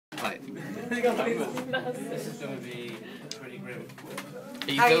right. This is going to be pretty grim.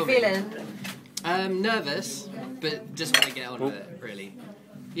 How are you feeling? Nervous, but just want to get on with it, really.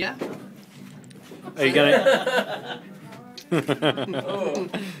 Yeah? Are you gonna...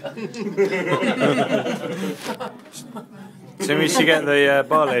 So we should get the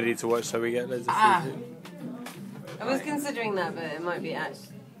bar lady to watch so we get loads of food. I was considering that, but it might be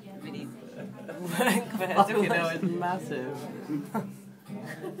actually really work better. You know, it's massive.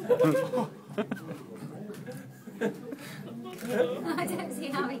 I don't see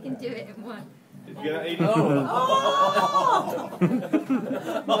how we can do it in one. You're gonna eat it. Oh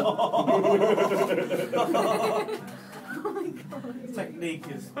my god. Technique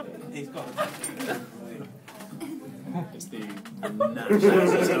is, he's got a technique. It's the natural.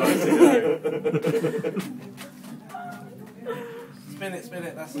 Spin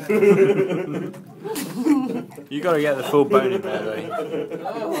it, that's it. You got to get the full bone in there, though.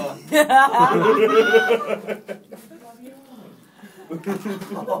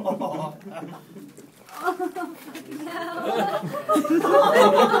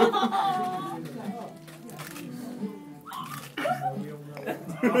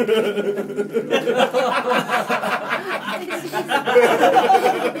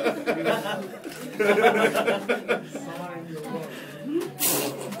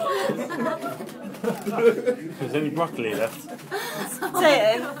 There's only broccoli left.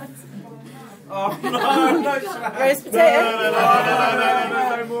 Potato. Oh no, no, Roast potato.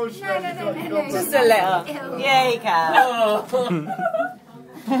 No. Just a little. Yeah, you can.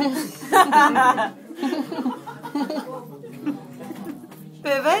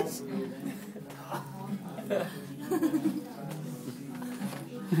 Bit of veg.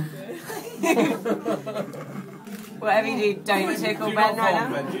 Whatever you do, don't tickle Ben right now.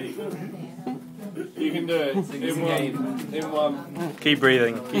 You can do it. In one. Keep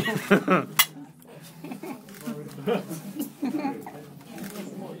breathing.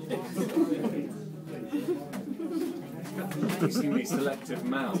 Amazingly selective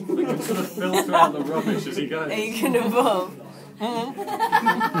mouth. They can sort of filter out the rubbish as he goes. Are you going to bomb?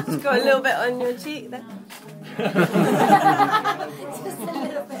 It's got a little bit on your cheek there. Just a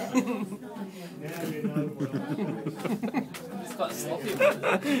little bit. It's quite sloppy,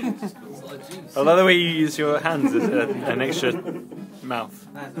 but it's got a lot of juice. I love the way you use your hands as an extra mouth.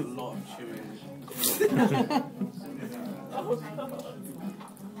 That's a lot of chewing.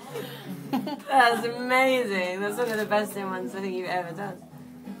 That's amazing. That's one of the best ones I think you've ever done.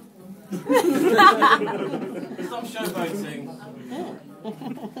 Stop showboating.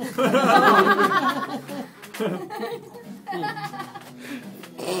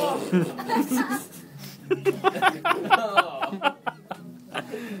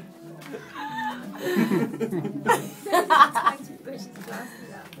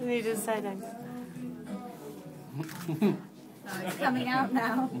 You just say that. Oh, it's coming out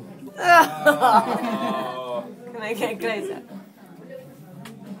now. Oh. Can I get closer?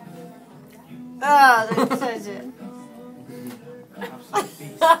 Oh, don't touch it.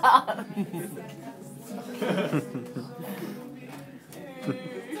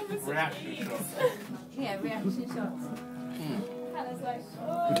 Reaction shots. Yeah, reaction shots. Hannah's like, oh.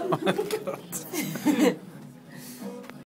 Oh, God.